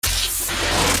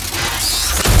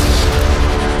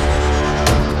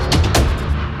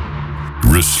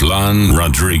Alan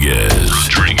Rodriguez.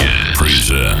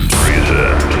 Present.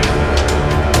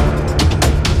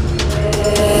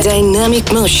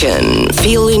 Dynamic motion,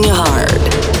 feel in your heart.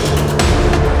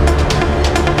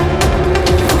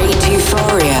 Great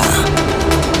euphoria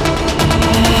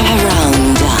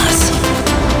around us.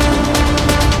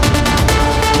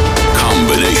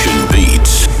 Combination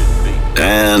beats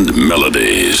and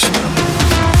melodies.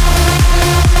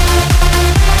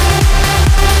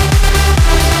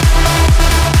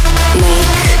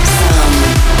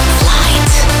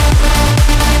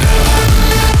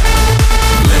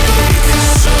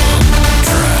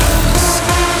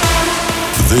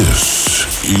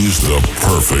 This is the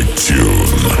perfect tune.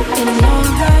 In all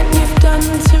that you've done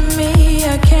to me,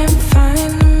 I can't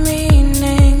find the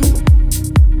meaning.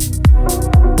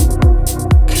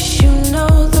 'Cause you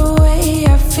know the way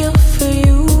I feel for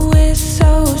you is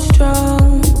so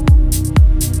strong.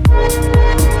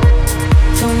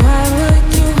 So why would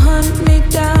you hunt me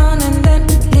down and then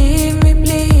leave me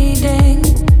bleeding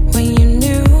when you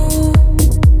knew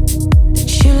that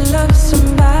you loved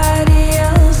somebody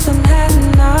else and had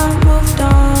not moved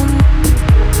on?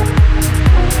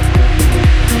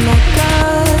 And I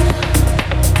got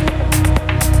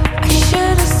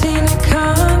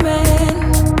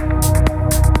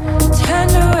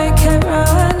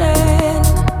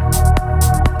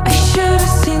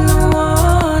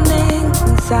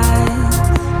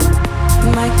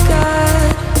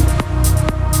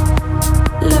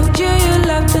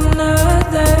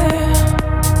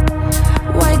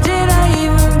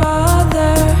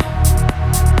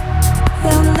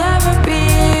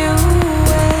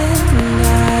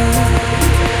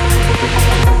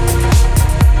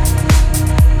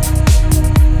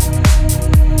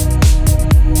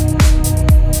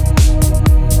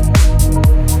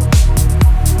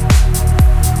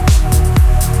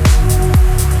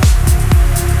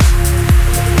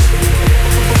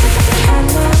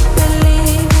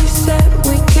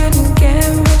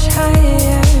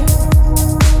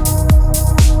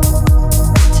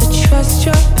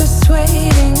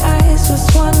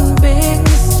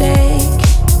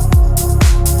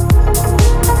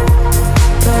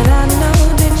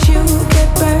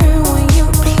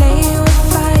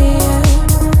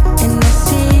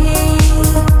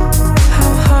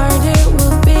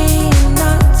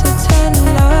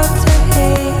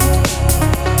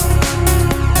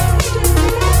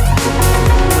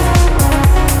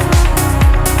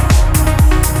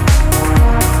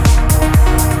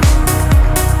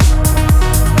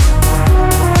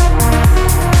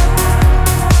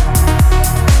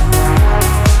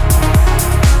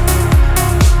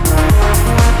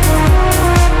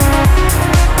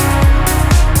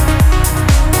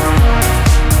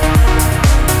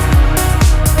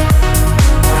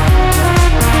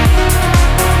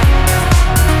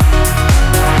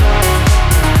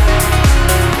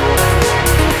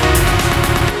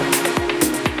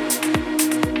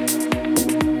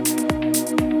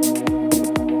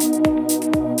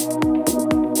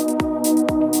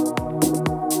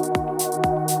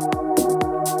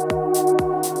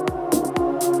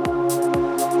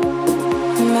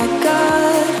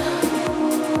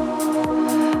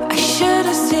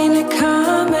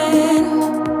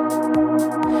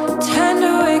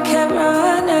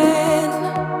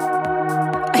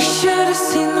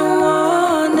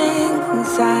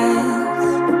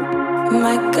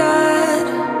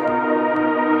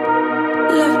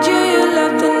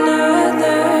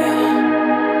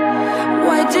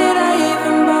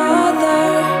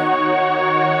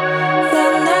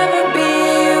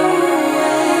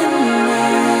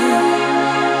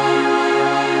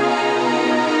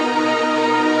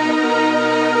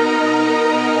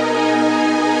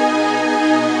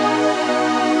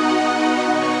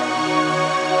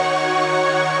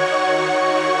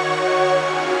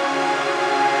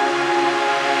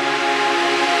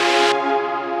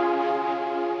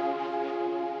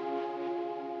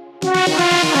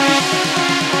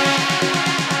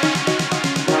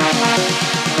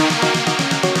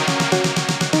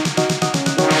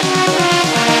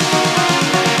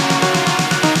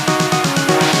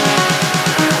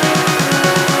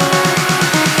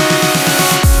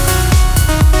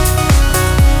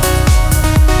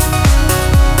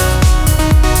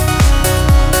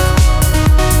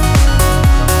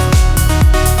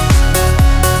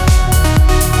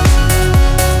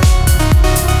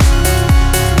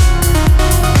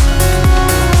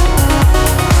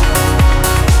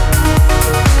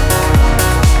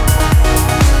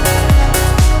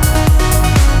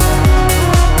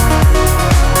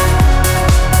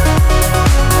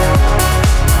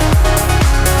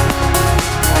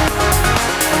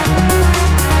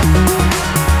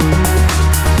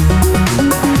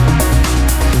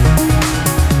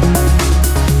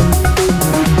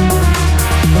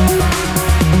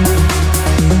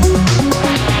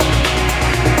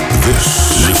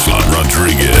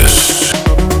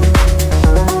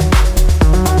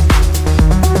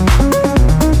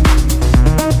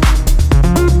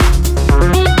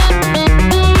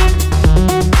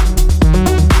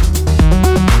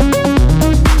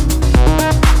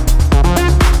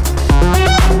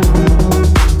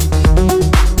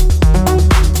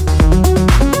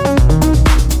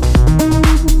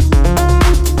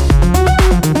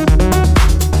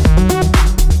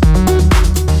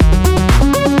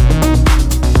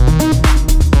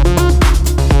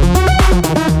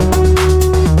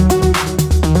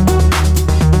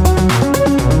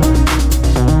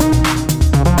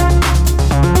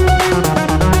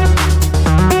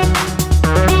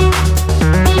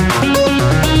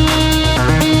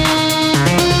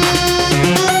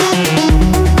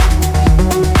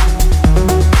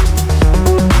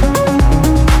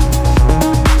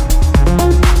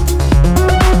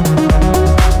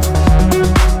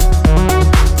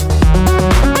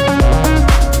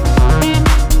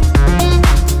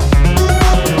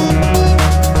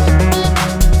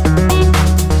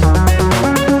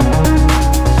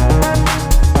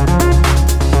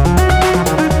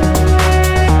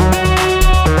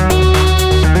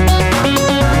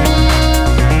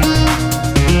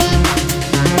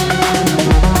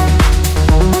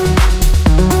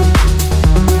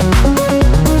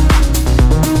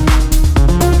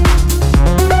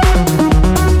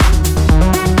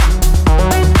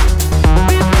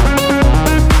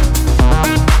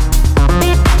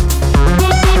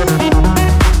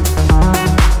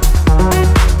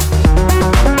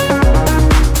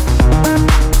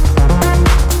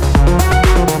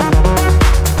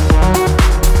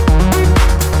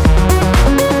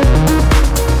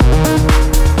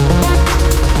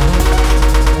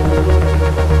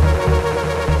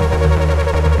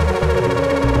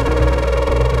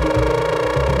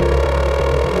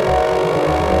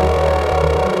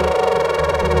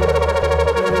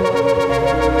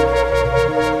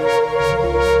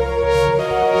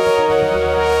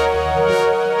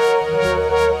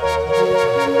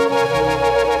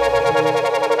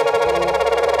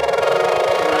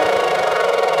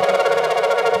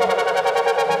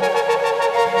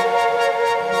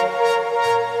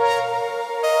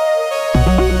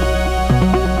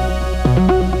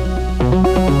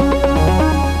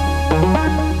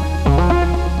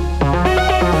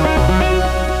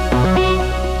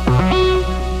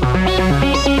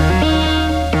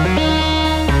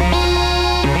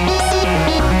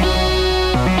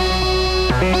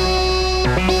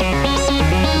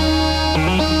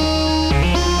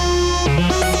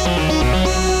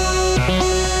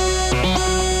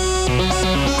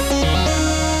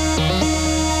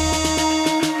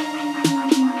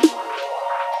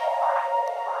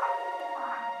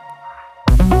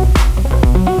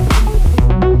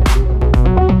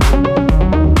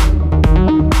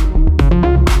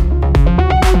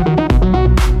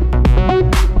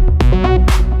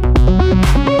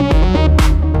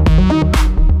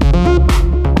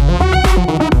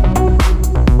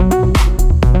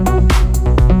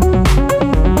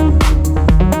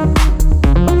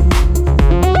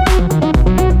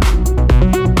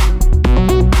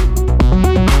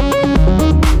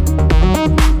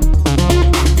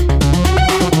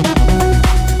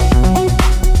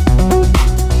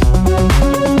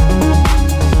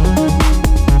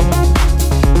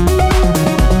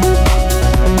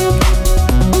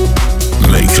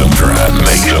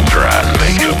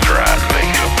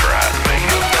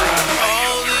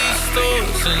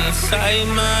inside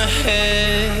my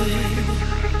head,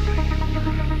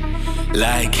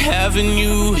 like having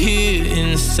you here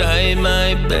inside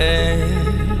my bed.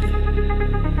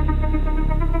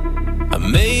 I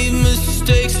made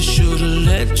mistakes, I should've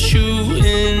let you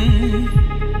in,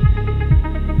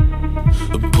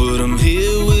 but I'm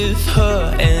here with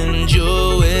her and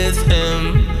you're with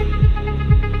him.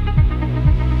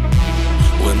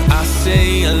 When I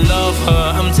say I love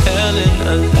her, I'm telling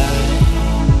a lie,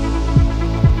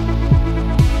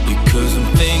 because I'm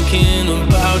thinking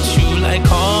about you like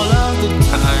all of the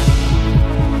time.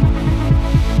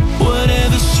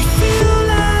 Whatever she feel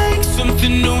like,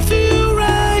 something don't feel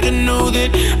right. I know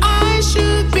that I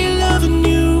should be loving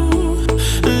you.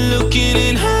 Looking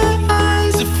in her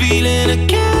eyes, a feeling I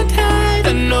can't hide.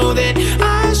 I know that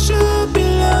I should be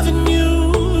loving you.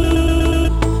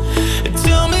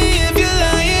 Tell me if you're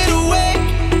lying awake,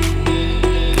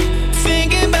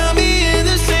 thinking about me in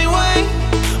the same way.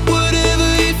 Whatever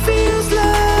it feels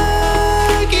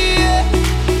like, yeah,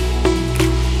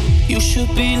 you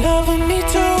should be loving me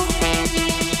too.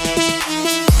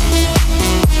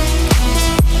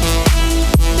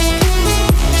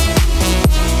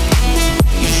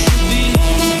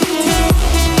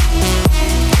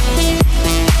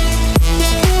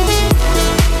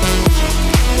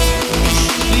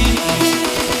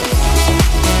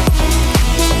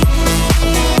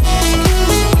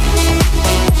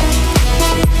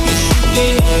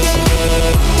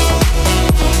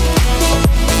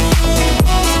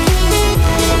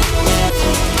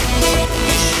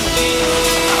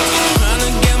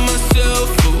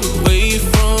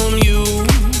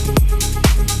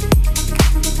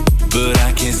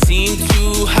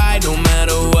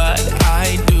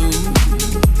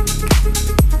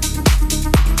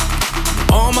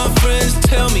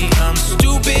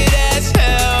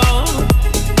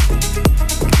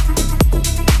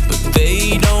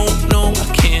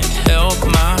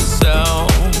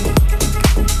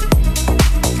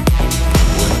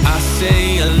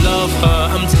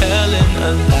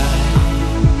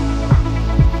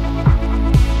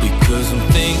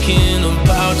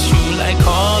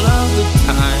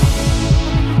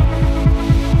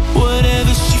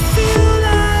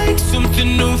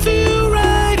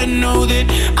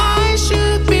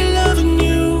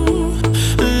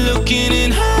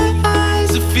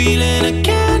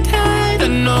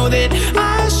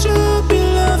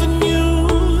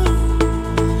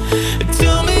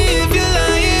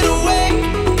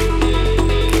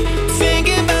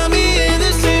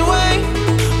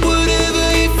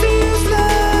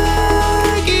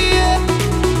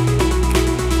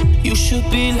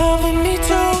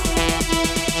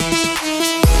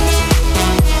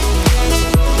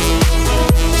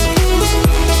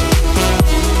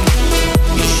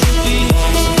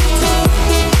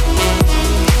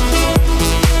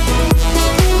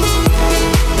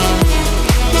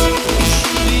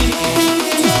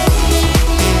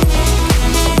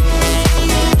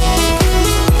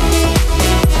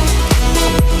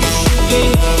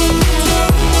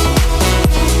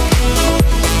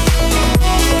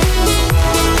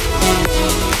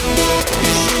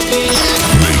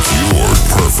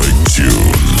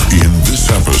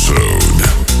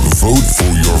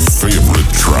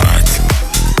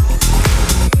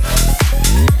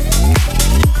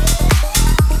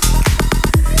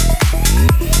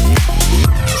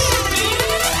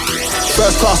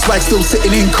 Swag still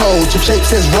sitting in cold. Your shape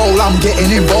says roll, I'm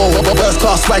getting involved. First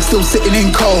class swag still sitting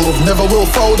in cold. Never will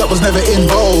fold, that was never in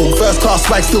vogue. First class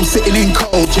swag still sitting in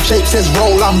cold. Your shape says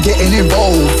roll, I'm getting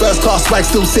involved. First class swag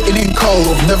still sitting in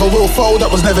cold. Never will fold, that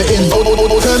was never in vogue.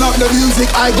 Turn up the music,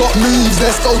 I got moves.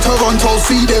 Let's go Toronto,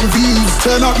 see them views.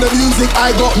 Turn up the music,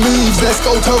 I got moves. Let's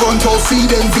go Toronto, see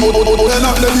them views. Turn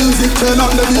up the music, turn up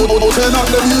the music, turn up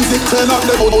the music, turn up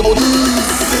the music.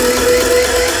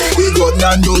 We got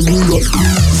Nando's, we got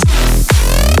Steve's.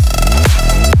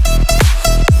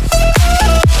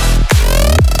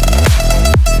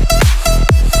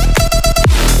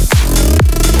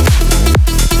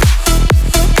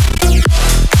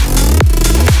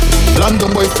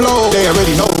 London boy flow, they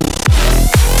already know.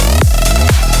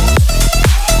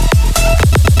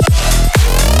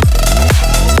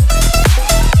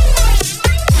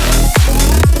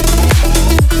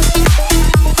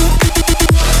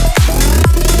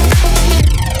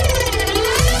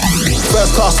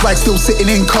 class swag still sitting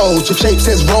in cold. If shape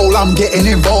says roll, I'm getting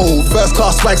involved. First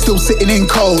class swag still sitting in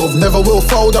cold. Never will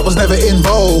fold, that was never in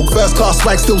vogue. First class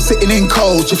swag still sitting in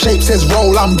cold. If shape says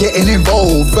roll, I'm getting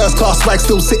involved. First class swag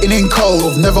still sitting in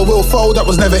cold. Never will fold, that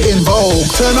was never in vogue.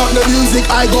 Turn up the music,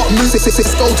 I got moves.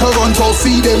 Go Toronto,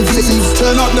 see them views.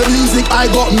 Turn up the music, I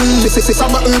got moves.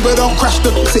 Summer Uber, don't crash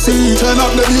the turn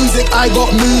up the music, I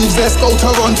got moves. Let's go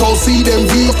Toronto, see them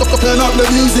views. Turn up the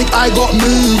music, I got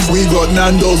moves. We got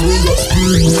Nando's, we got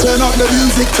spoons. Turn up the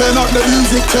music, turn up the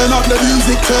music, turn up the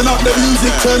music, turn up the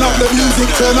music, turn up the music,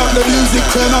 turn up the music,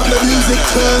 turn up the music,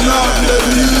 turn up the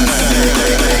music.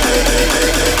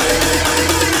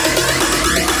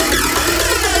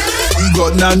 We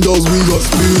got Nando's, we got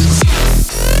spoons.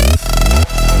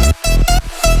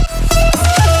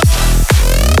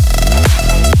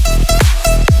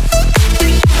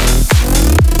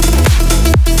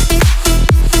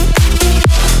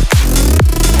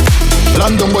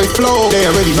 London boy flow, they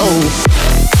already know.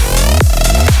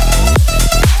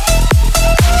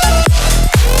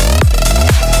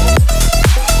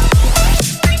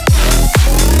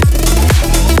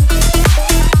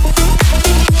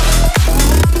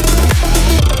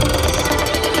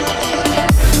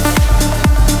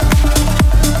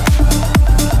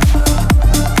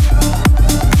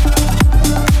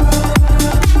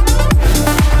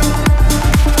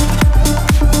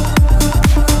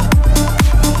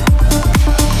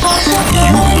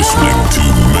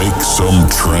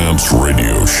 Trance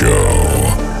Radio Show.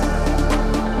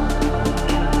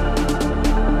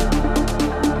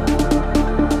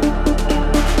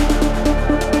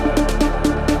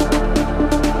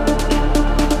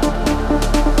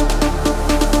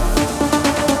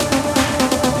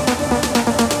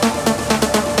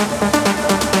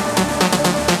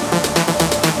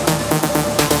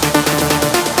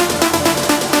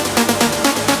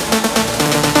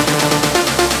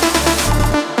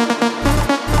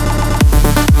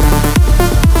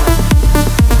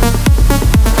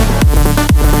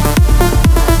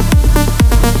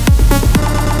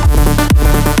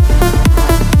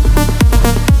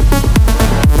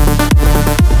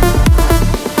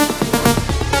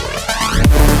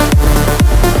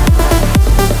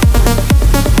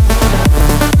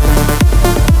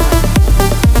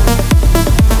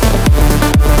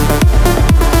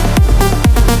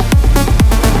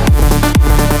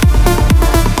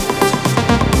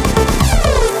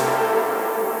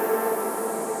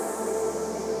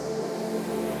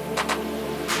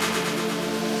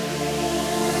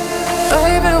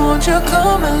 Won't you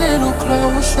come a little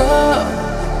closer?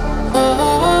 Oh,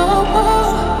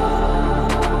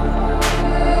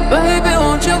 baby,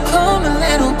 won't you come a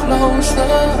little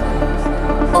closer?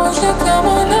 Won't you come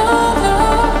on over?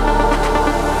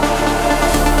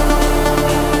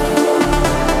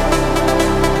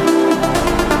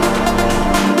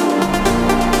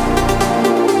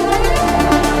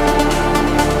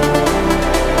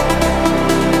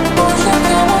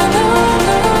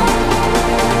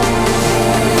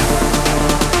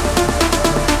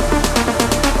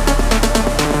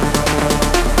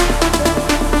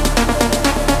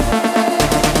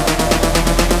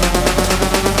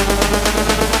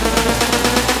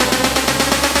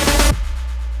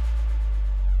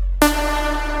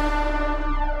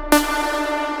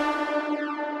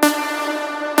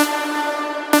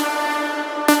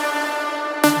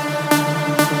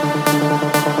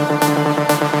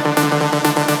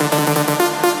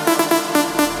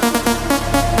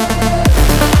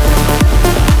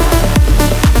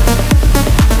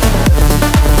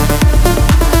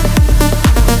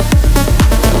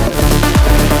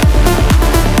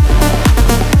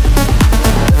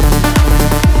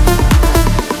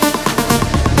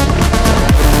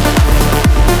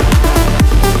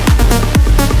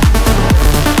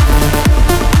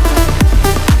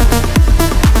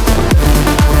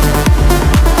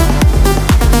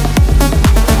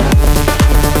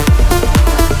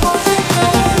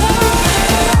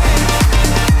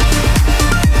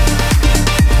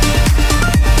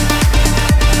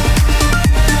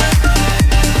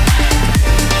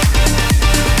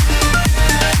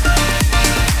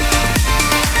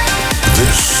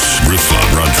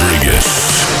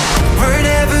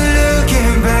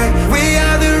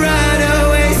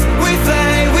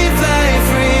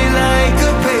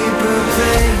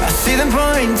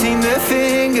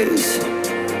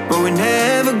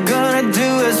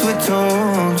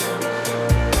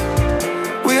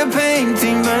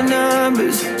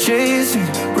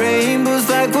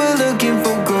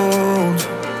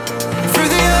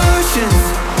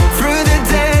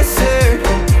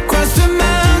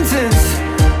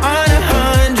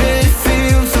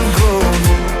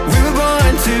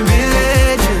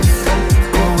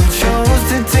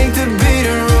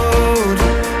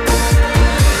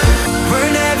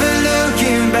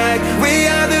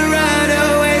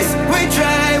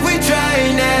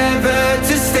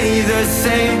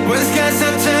 same. When skies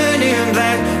are turning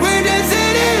black, we're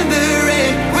dancing in the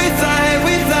rain. We fly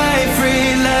free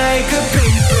like a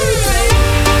paper plane.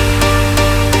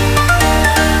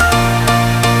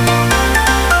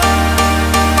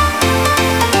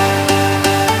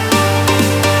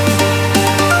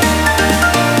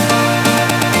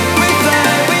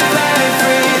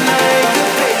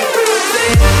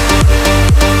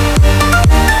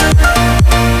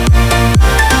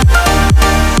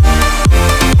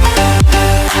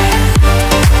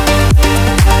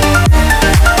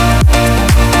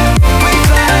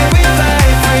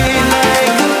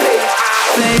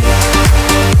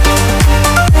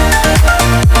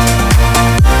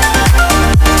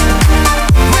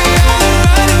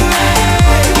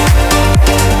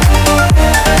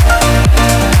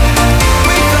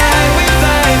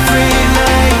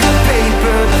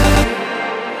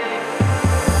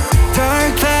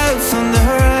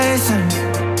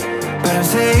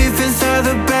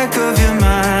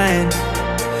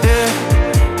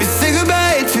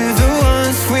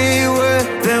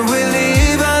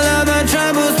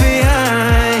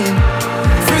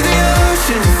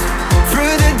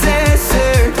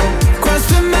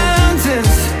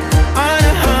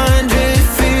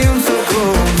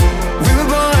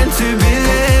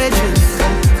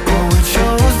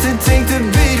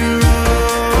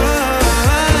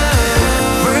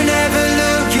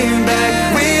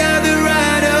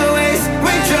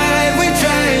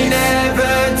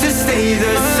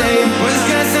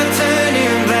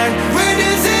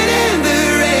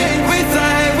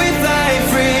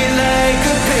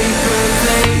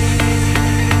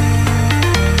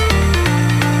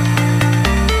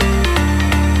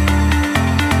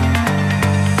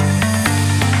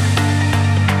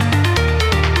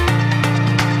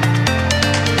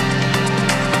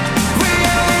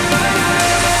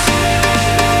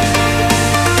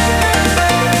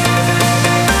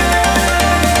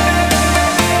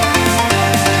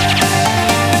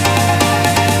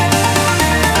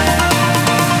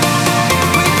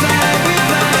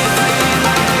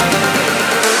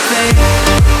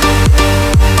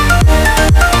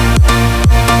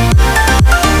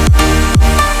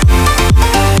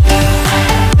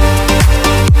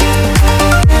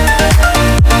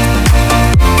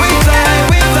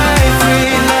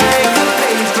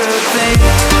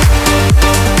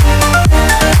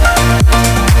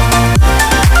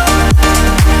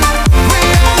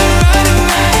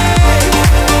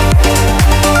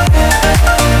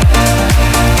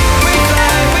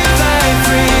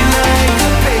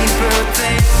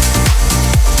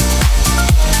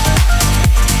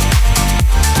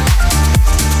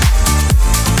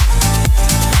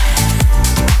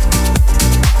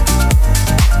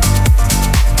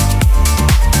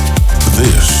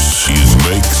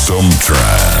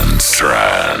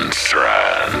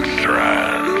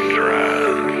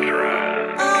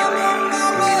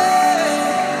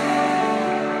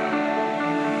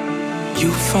 You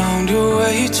found your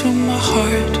way to my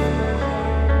heart.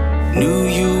 Knew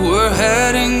you were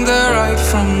heading there right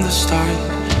from the start.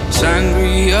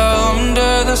 Sangria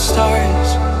under the stars,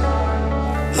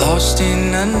 lost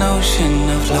in an ocean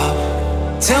of love.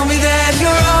 Tell me that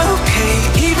you're okay,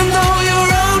 even though you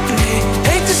wrote me.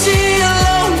 Hate to see you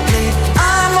lonely,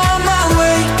 I'm on my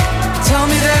way. Tell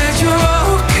me that you're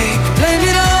okay, blame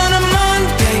it on a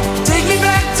Monday. Take me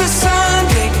back to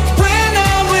Sunday, when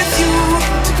I'm with you.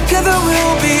 Together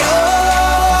we'll be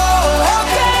okay.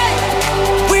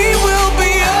 We will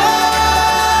be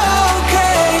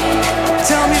okay.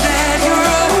 Tell me that you're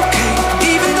okay,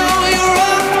 even though you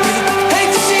wrote me.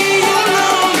 Hate to see you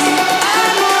lonely,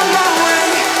 I'm on my way.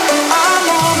 I'm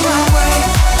on my way.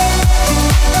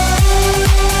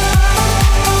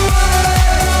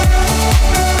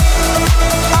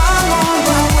 I'm on my way. I'm on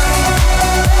my way.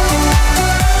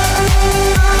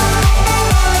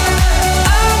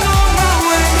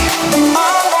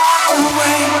 I'm on my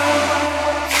way.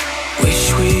 Wish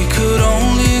we could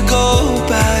only go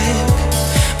back.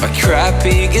 My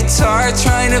crappy guitar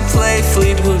trying to play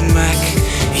Fleetwood Mac.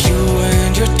 You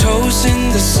and your toes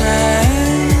in the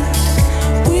sand.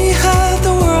 We had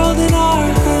the world in our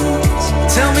hands.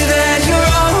 Tell me that you're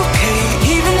okay,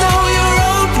 even though you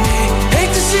wrote me.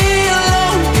 Hate to see you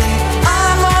lonely,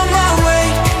 I'm on my way.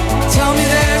 Tell me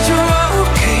that you're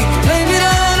okay, blame it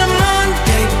on a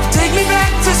Monday. Take me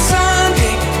back to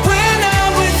Sunday, when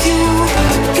I'm with you.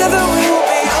 Together we'll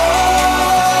be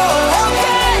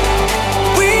okay.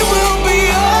 We will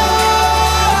be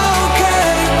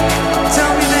okay.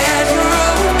 Tell me that you're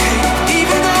okay,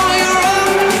 even though you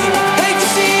wrote me. Hate to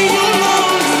see you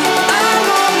lonely, I'm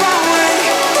on my way.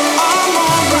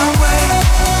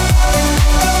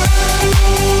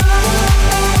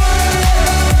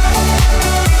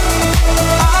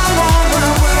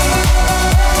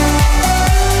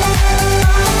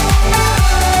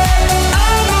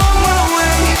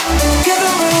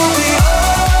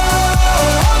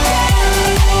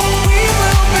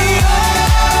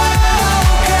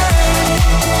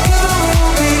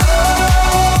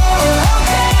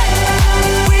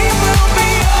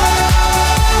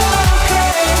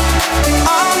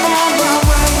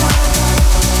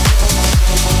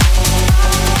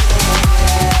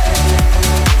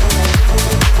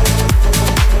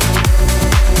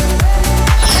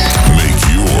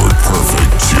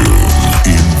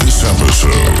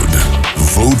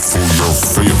 your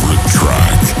favorite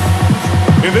track.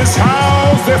 In this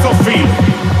house, there's a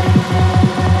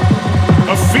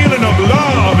feeling of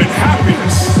love and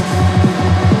happiness.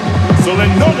 So let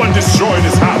no one destroy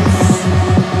this house.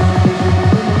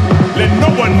 Let no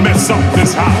one mess up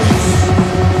this house.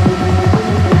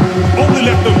 Only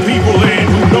let the people in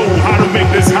who know how to make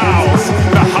this house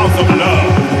the house of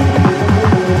love.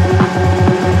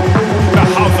 The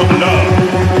house of love.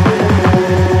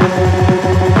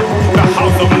 The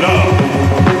house of love.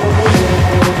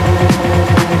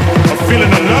 A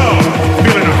feeling of love,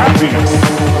 feeling of happiness.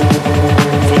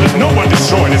 So let no one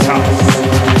destroy this house.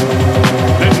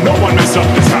 Let no one mess up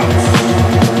this house.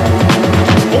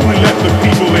 Only let the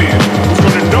people in who's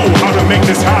gonna know how to make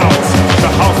this house the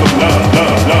house of love,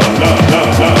 love, love, love,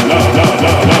 love, love, love, love,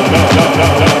 love, love, love, love,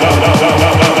 love, love,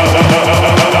 love,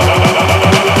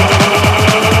 love.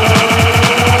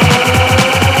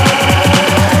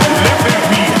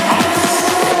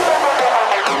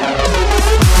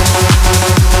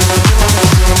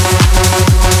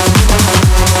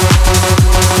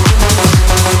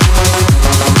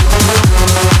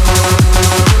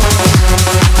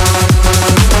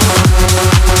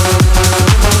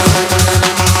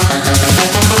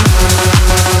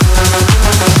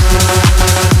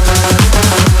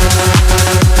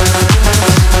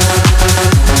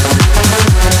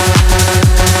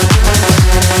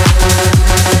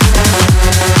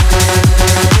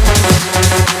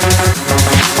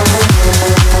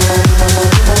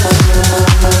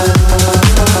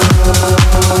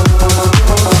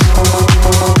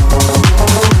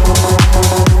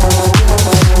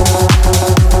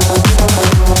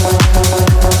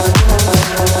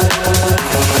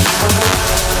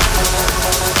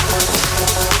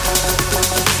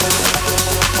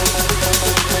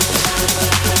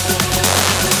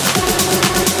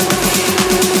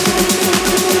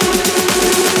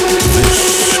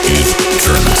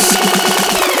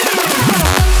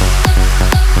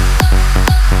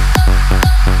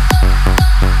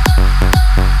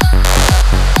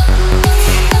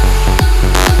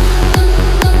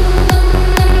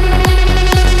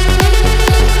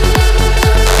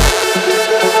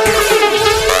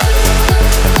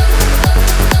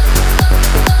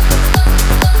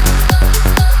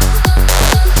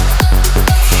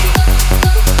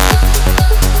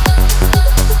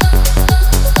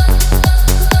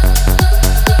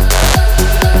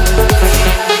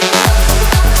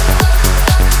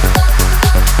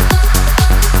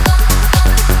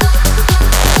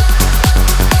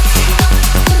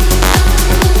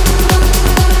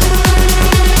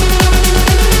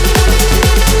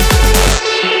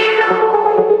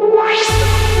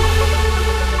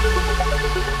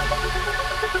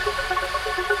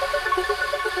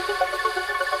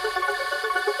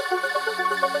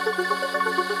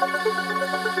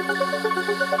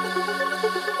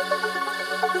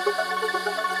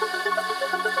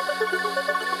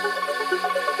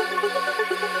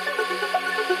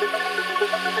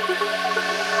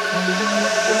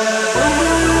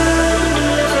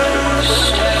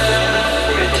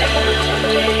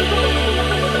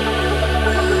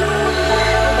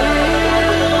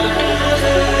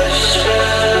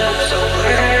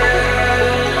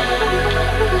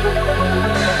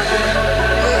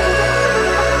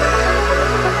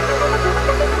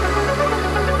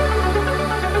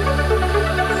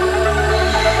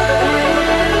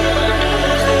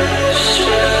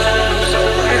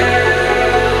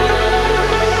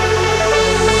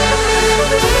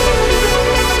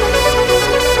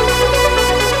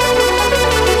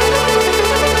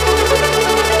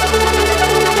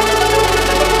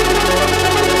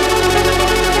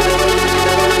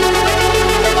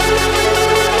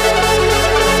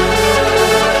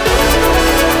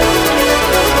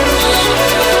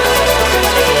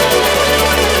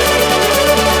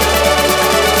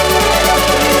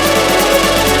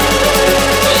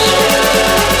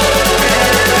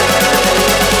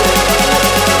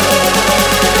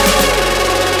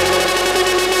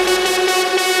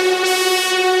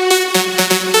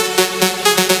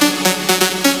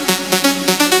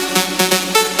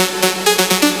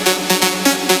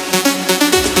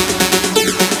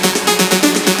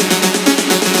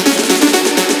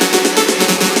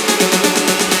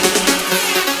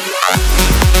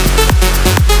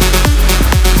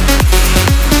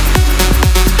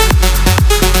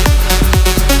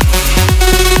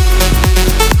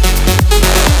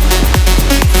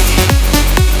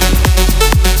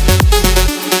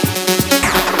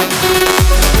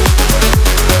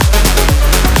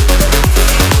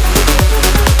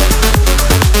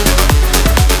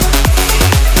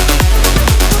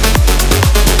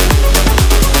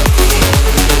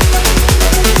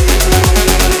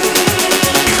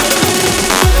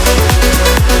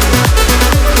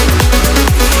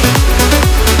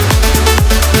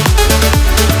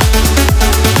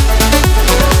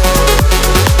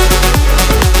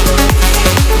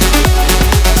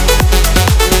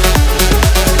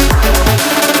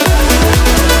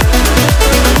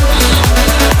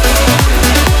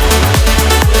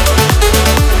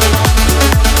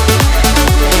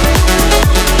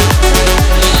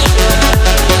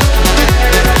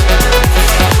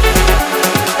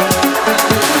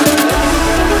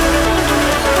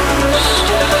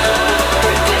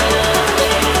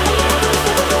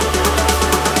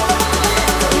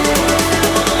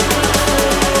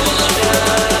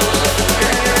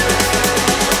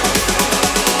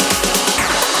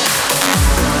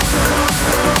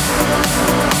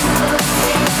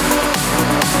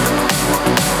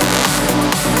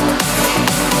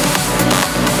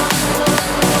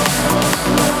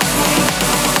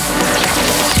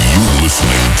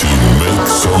 to Make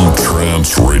Some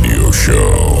Trance Radio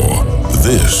Show.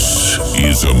 This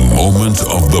is a moment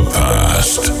of the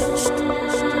past.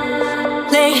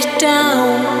 Lay it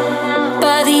down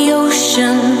by the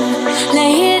ocean,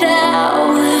 lay it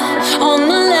out on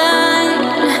the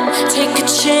line. Take a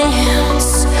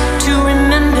chance to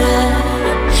remember,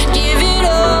 give it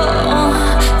all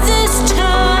this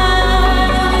time.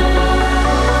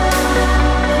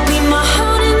 Leave my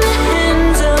heart in the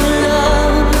hands of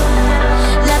love,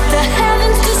 let the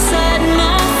heavens decide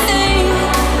my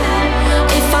fate.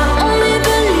 If I only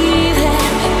believe it,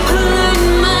 put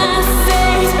my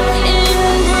faith in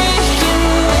breaking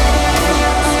waves.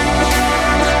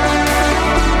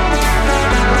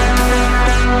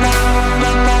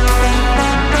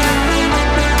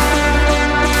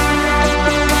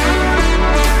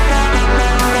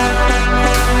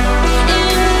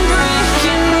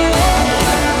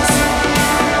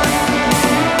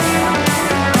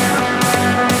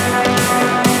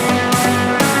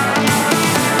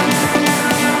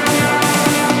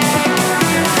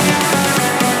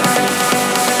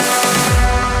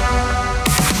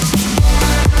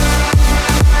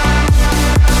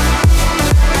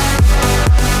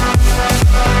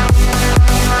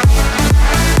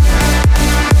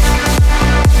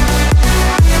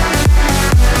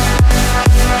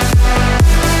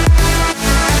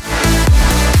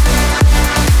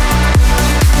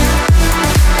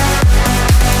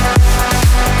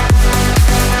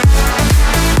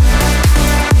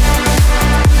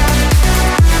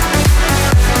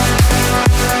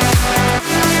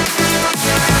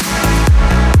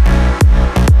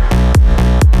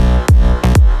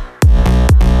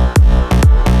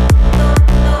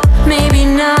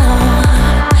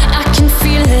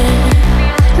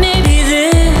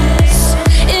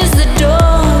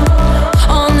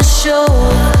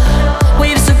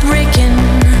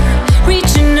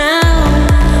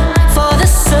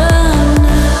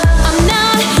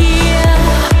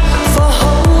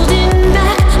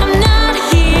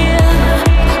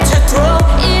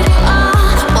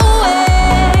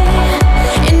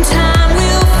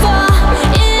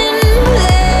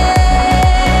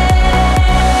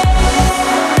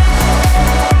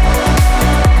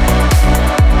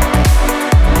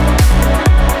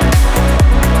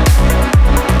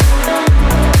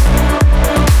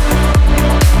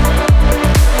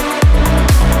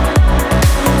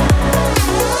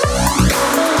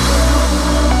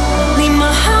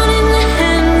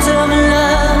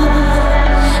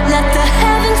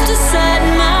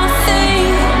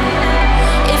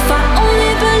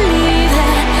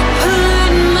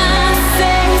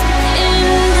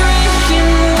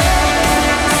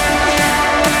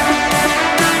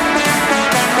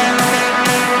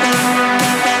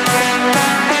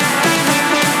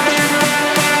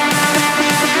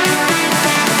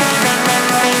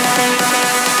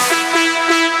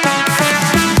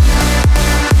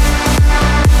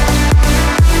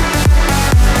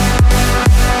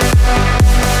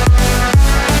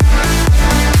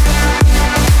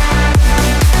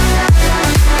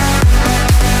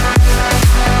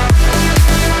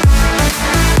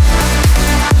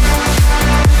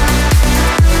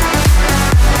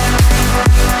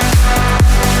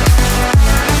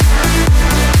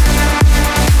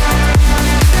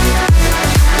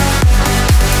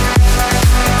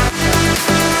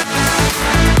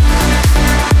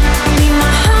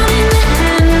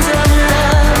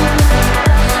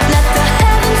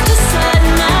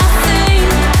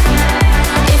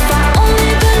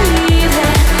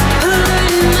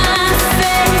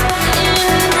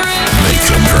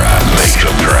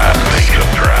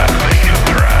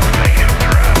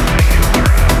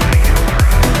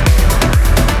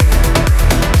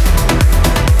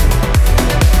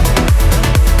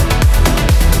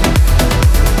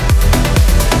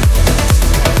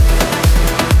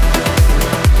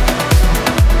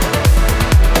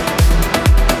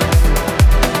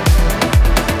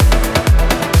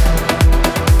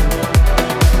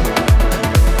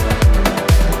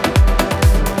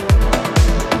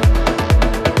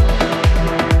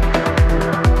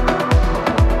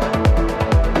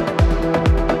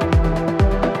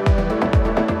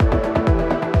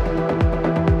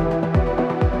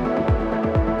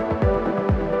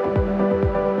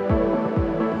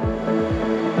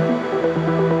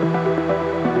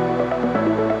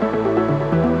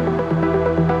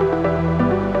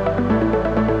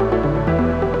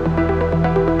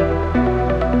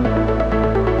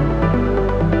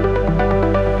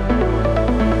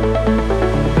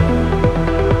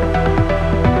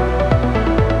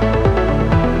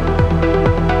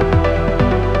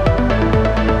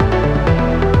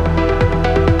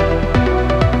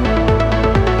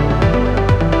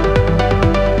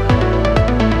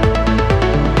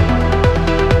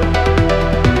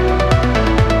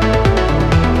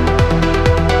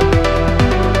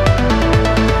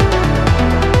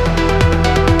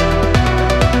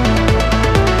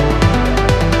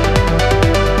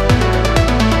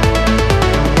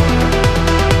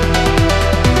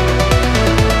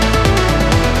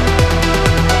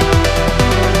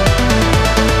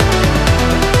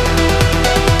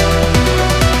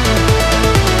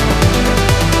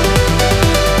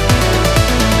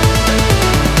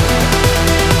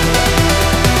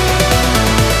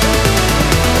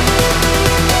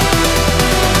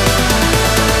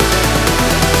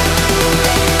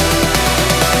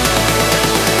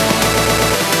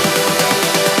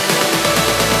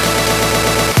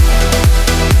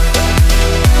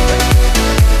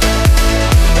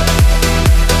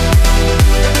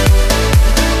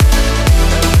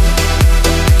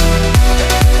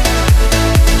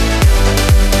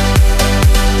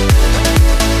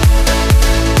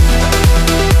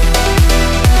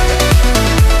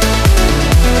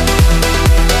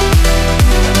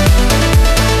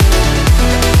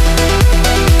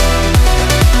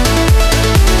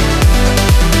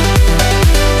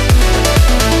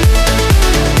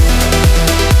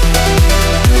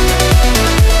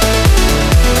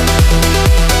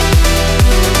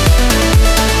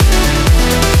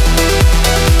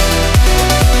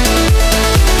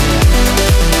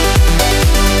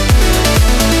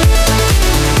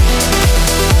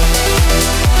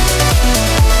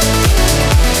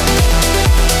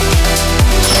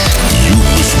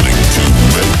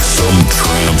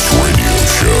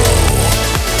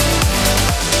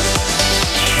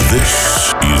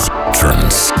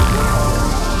 Trance.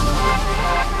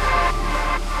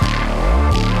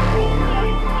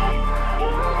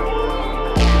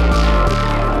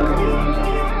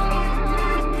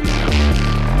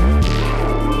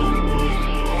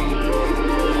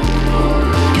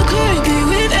 You could be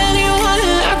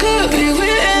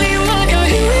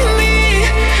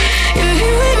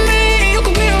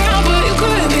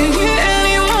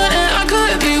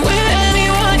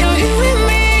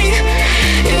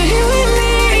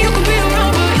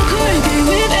around, but you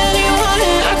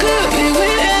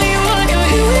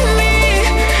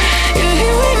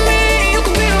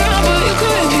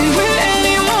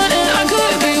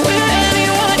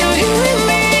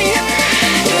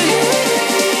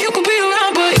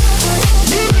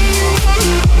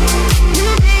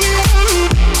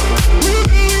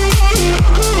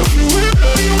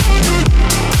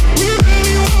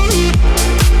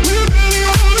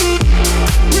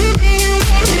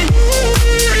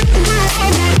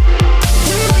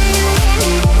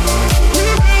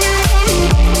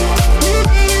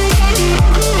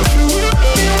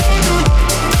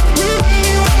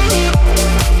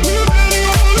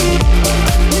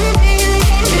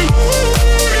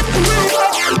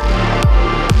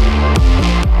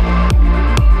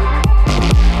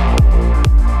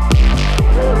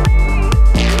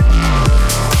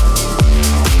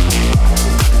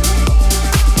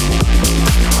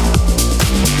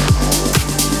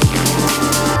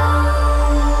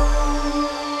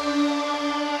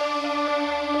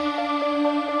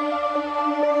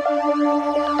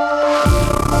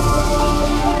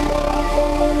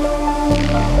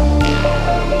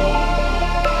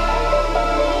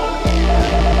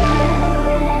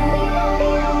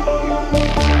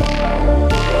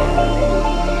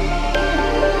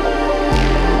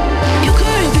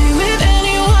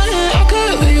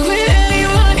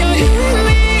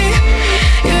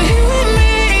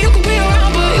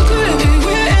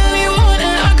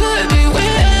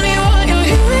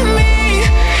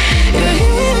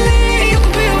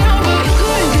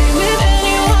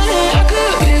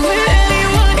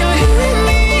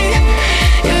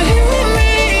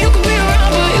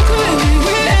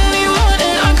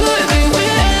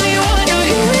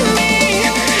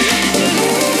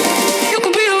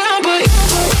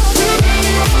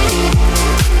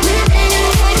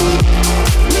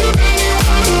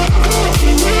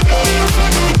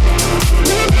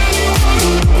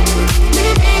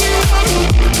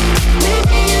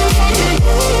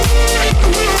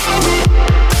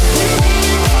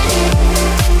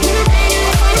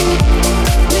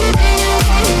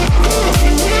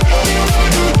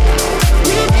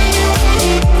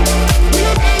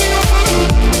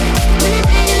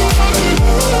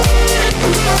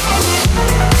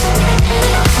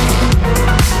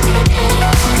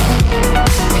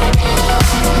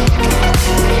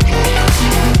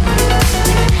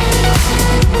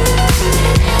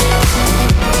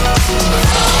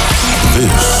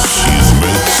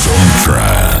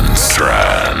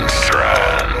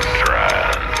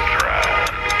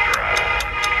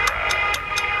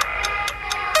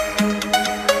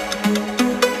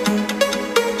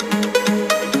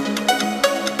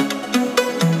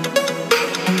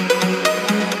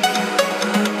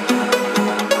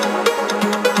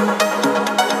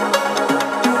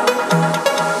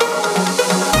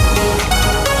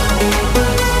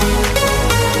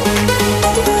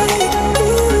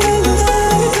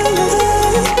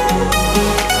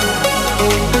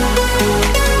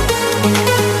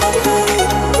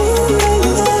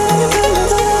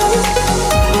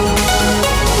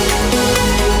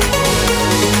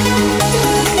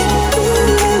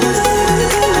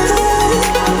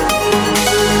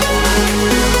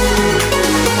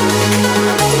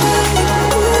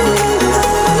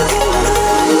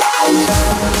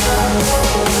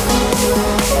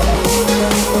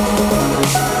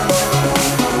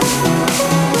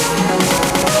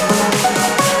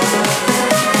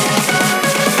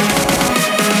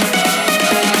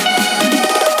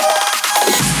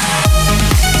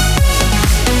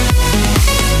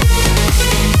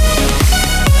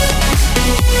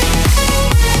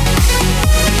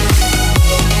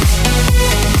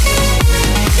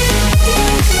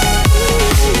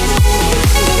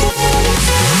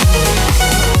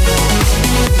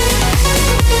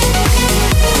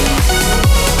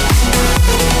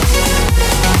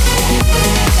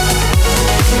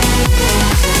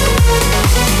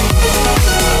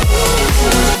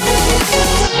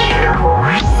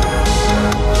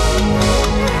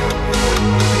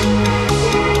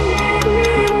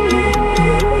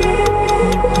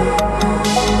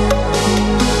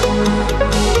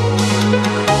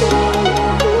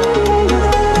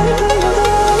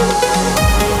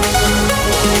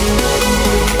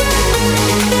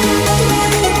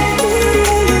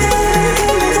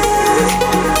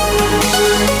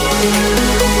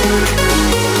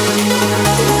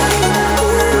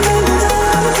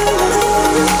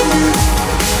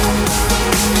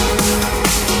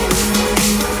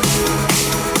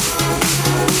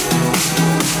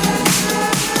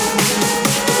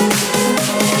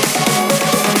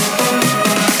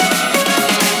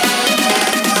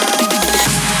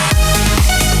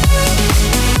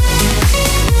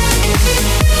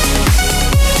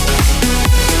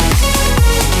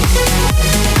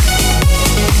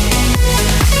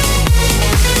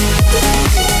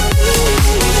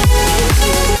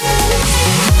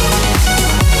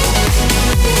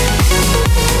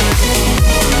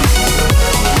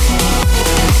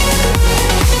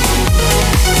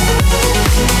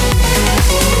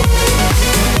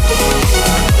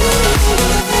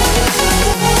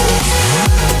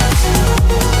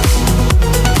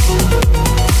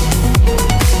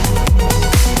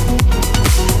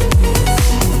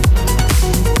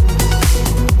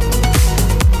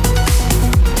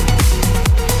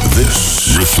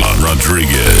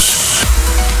Rodriguez.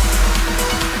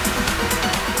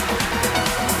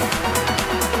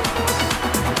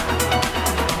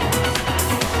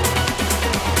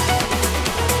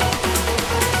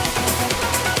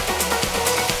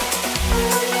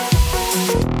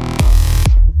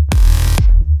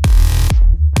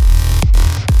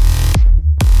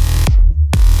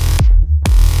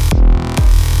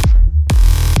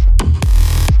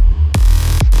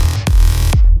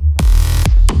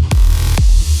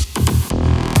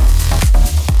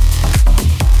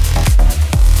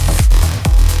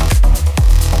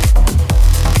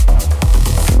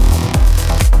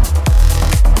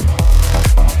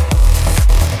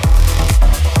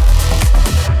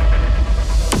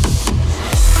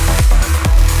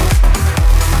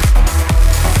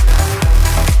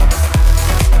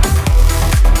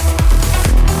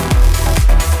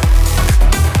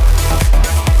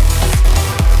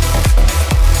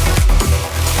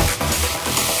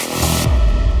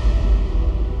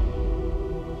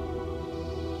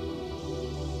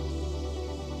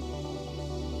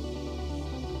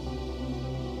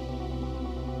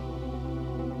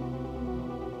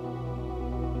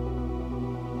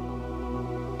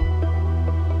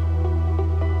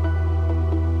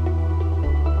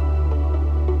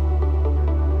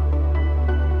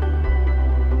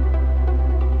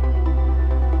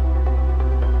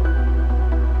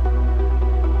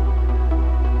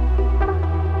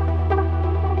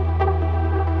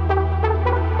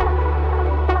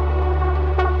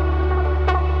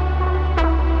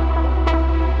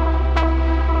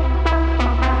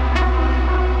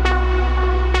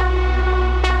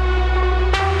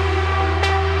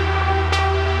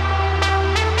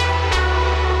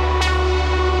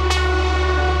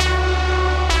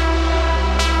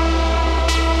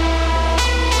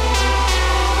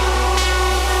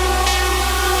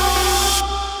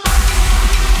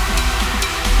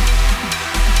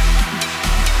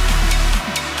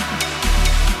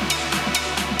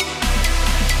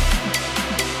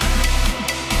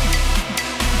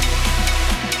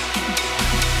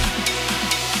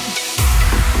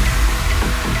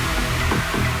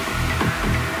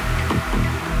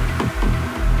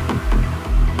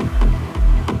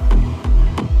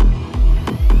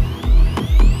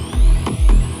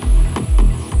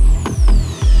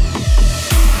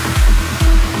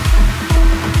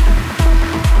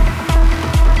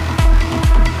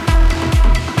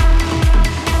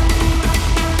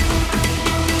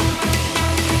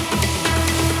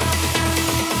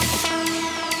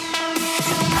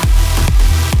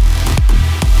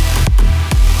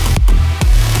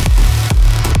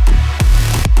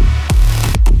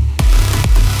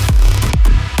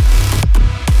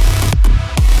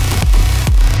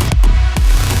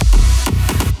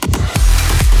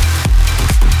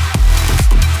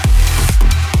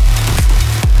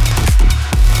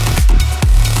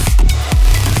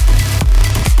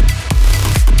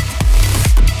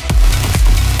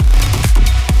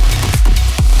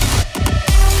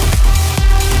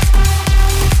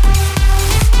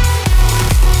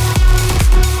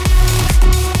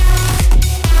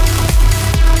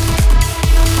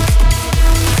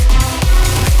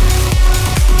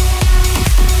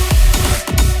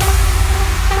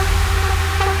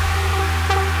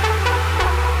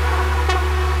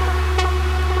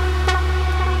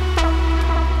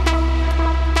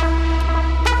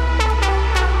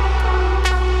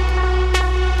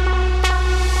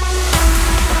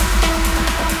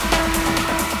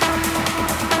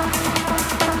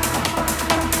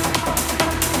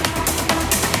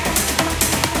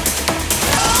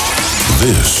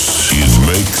 This is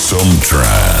Make Some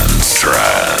Trance.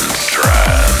 Trance.